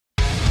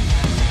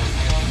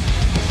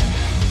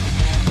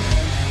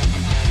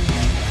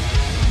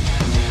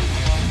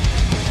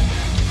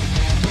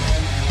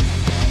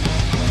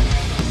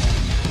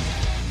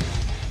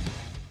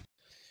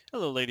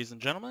Hello ladies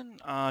and gentlemen,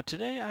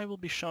 today I will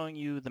be showing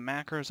you the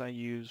macros I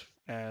use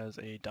as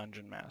a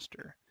dungeon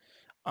master.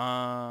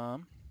 Well,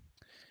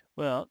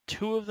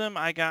 two of them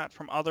I got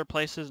from other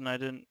places and I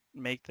didn't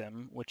make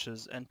them, which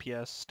is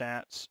NPS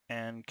stats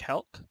and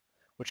calc,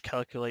 which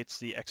calculates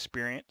the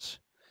experience.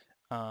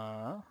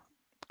 I'll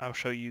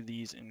show you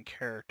these in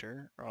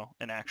character, or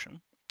in action.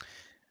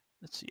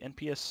 Let's see,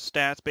 NPS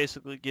stats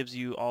basically gives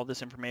you all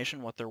this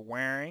information, what they're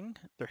wearing,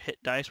 their hit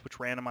dice, which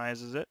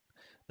randomizes it,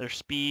 their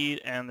speed,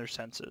 and their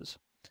senses.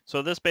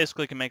 So this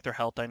basically can make their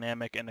health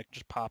dynamic and it can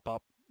just pop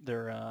up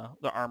their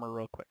armor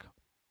real quick.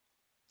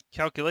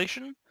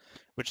 Calculation,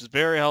 which is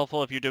very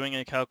helpful if you're doing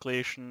a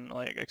calculation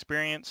like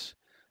experience.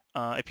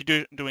 If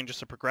you're doing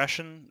just a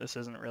progression, this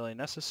isn't really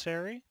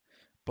necessary,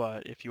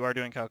 but if you are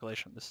doing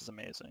calculation, this is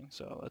amazing.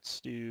 So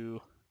let's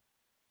do,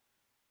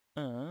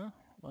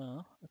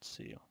 let's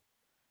see.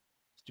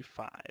 Let's do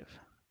 5.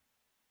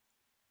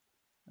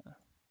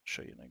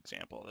 Show you an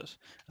example of this.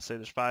 Let's say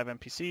there's 5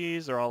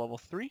 NPCs, they're all level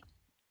 3.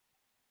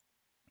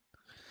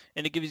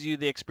 And it gives you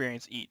the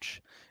experience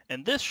each.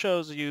 And this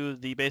shows you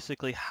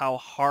basically how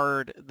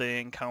hard the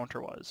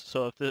encounter was.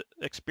 So if the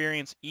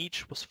experience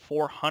each was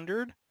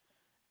 400,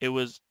 it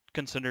was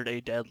considered a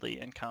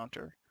deadly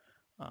encounter.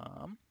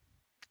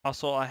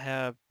 Also, I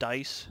have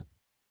dice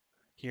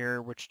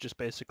here, which just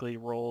basically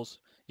rolls.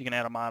 You can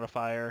add a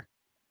modifier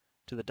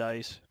to the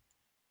dice.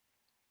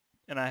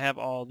 And I have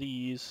all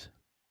these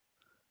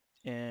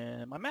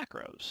in my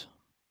macros.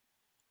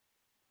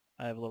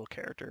 I have a little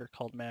character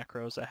called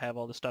macros that have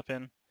all this stuff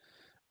in.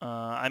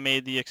 I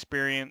made the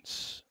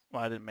experience,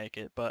 well, I didn't make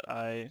it, but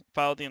I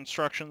followed the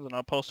instructions and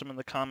I'll post them in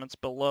the comments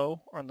below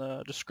or in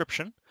the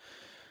description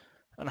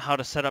on how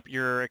to set up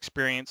your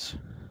experience.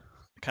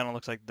 It kind of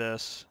looks like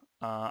this.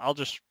 I'll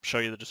just show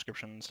you the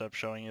description instead of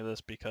showing you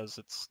this because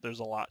there's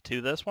a lot to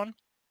this one.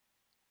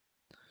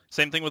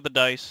 Same thing with the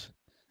dice.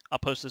 I'll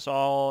post this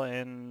all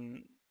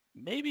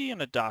maybe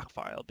in a doc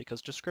file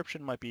because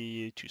description might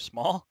be too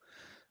small.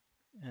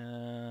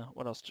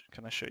 What else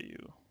can I show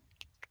you?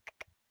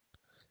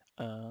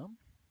 I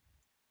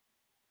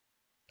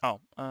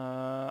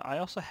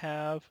also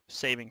have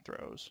saving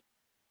throws.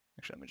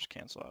 Actually, let me just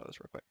cancel out of this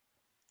real quick.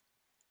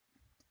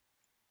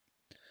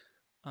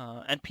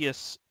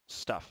 NPS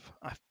stuff.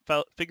 I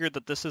figured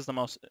that this is the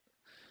most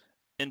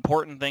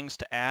important things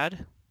to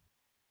add.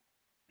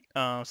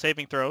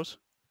 Saving throws.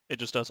 It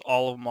just does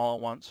all of them all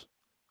at once.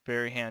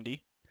 Very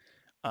handy.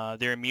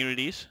 Their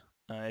immunities.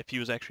 If he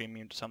was actually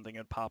immune to something, it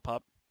would pop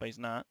up, but he's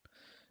not.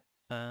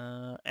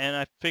 And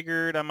I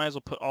figured I might as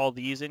well put all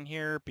these in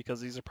here because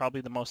these are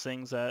probably the most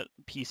things that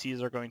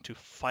PCs are going to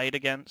fight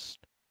against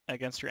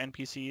your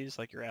NPCs,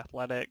 like your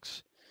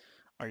athletics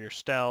or your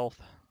stealth,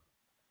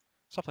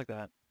 stuff like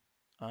that.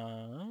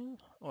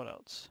 What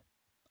else?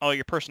 Oh,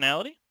 your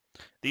personality.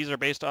 These are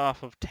based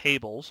off of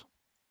tables,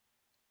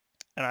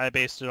 and I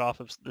based it off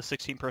of the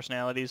 16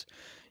 personalities.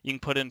 You can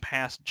put in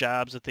past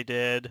jobs that they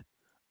did,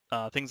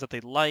 things that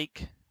they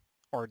like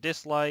or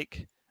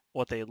dislike,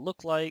 what they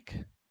look like.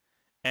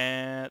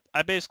 And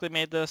I basically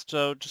made this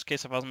so just in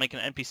case if I was making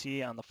an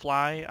NPC on the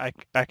fly,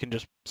 I can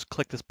just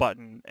click this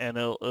button and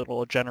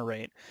it'll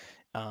generate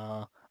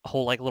a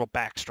whole like little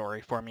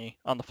backstory for me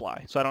on the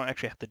fly. So I don't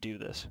actually have to do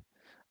this.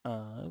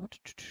 I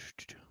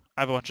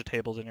have a bunch of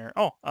tables in here.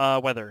 Oh,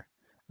 weather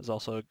is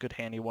also a good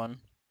handy one.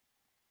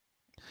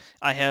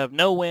 I have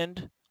no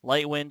wind,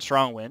 light wind,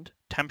 strong wind,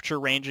 temperature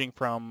ranging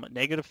from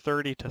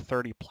 -30 to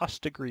 30 plus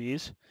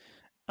degrees,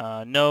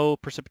 no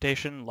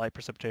precipitation, light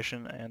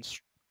precipitation, and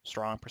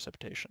strong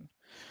precipitation.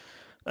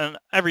 And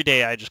every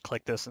day I just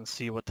click this and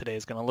see what today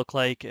is going to look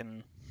like,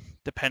 and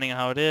depending on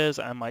how it is,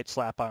 I might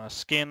slap on a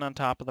skin on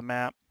top of the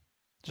map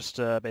just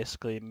to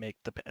basically make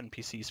the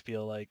NPCs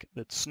feel like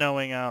it's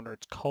snowing out or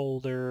it's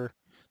colder,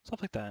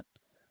 stuff like that.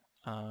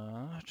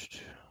 I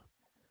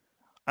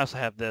also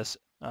have this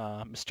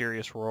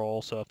mysterious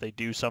roll, so if they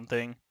do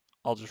something,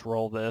 I'll just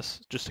roll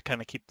this just to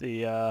kind of keep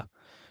the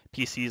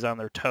PCs on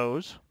their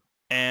toes.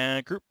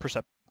 And group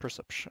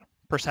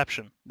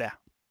perception, yeah.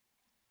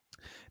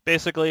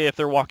 Basically, if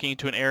they're walking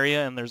into an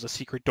area and there's a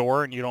secret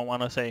door and you don't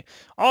want to say,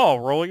 oh,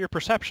 roll your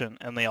perception,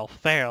 and they all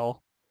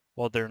fail,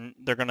 well,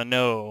 they're going to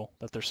know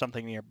that there's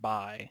something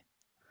nearby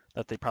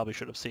that they probably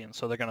should have seen.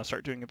 So they're going to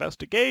start doing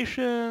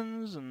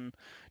investigations and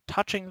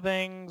touching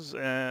things.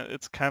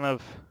 It's kind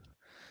of...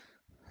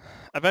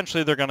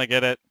 Eventually, they're going to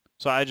get it.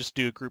 So I just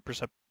do a group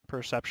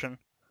perception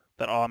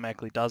that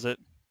automatically does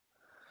it.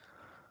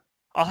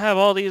 I'll have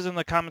all these in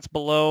the comments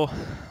below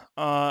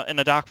in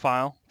a doc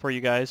file for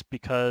you guys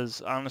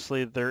because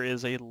honestly there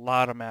is a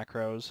lot of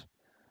macros,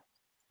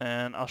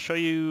 and I'll show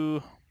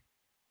you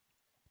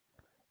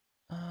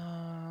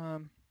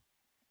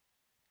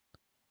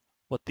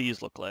what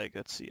these look like.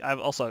 Let's see. I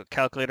have also a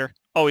calculator.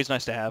 Always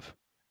nice to have.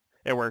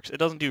 It works. It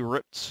doesn't do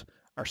roots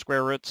or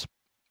square roots,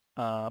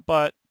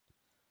 but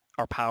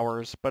or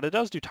powers, but it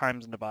does do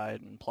times and divide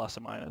and plus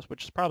and minus,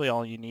 which is probably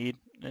all you need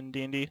in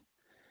D&D.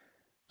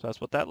 So that's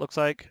what that looks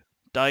like.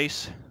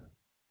 Dice.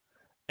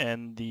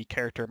 And the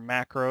character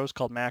macros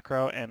called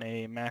macro, and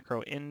a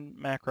macro in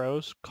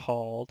macros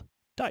called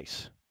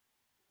dice.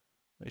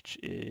 which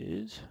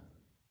is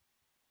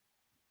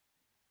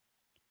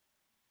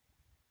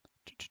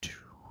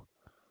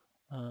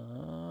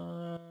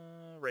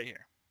right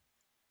here.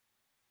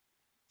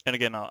 And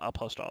again, I'll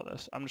post all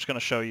this. I'm just going to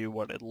show you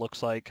what it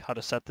looks like, how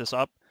to set this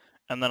up,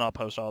 and then I'll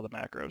post all the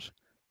macros.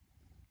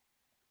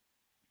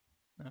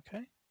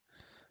 Okay.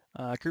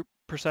 Group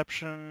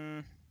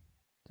perception.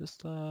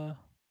 Yeah,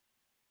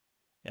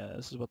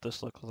 this is what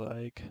this looks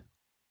like.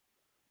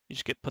 You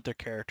just put their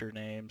character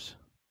names,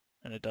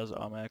 and it does it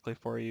automatically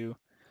for you.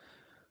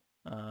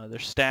 Their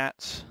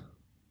stats.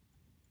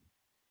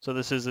 So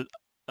this is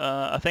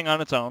a thing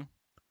on its own.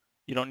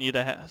 You don't need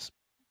to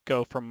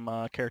go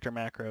from character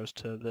macros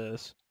to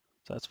this,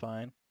 so that's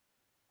fine.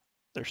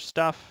 Their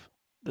stuff.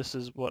 This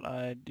is what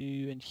I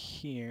do in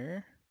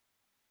here.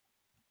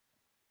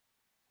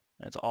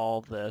 It's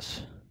all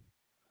this.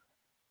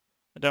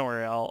 But don't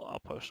worry, I'll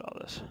post all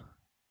this.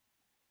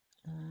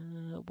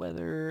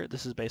 Weather.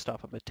 This is based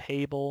off of a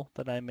table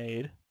that I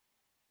made.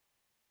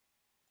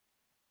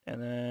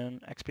 And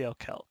then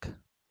XP-Calc.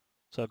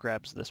 So it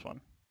grabs this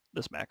one,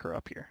 this macro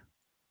up here,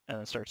 and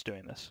then starts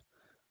doing this.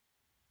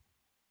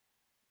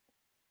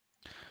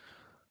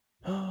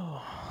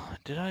 Oh,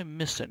 did I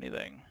miss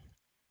anything?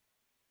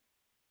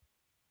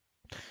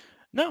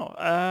 No,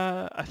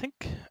 I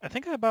think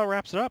that about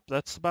wraps it up.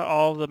 That's about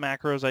all the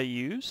macros I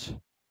use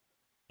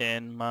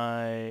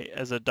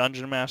as a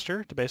dungeon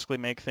master to basically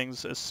make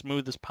things as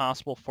smooth as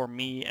possible for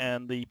me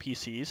and the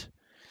PCs.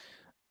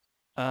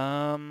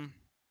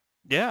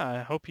 Yeah, I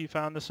hope you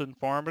found this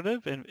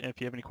informative, and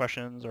if you have any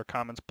questions or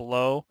comments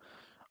below,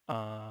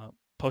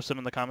 post them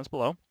in the comments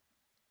below.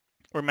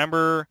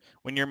 Remember,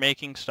 when you're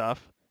making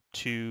stuff,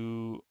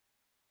 to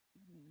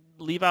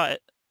leave out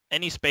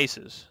any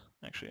spaces,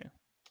 actually,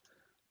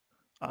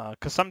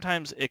 because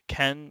sometimes it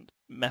can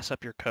mess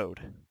up your code.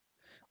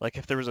 Like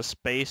if there was a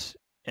space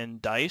in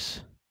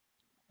dice,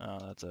 oh,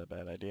 that's a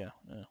bad idea.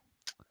 Yeah.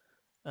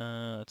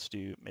 Let's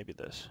do maybe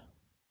this.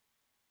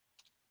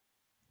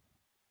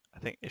 I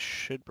think it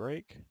should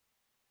break.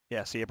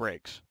 Yeah, see, it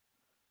breaks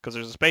because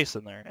there's a space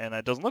in there, and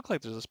it doesn't look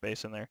like there's a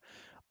space in there,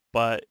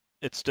 but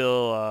it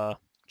still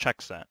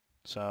checks that.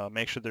 So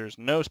make sure there's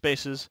no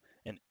spaces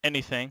in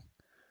anything,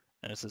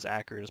 and it's as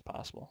accurate as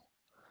possible.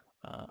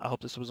 I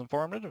hope this was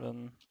informative,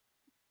 and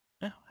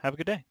yeah, have a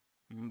good day.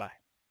 Bye.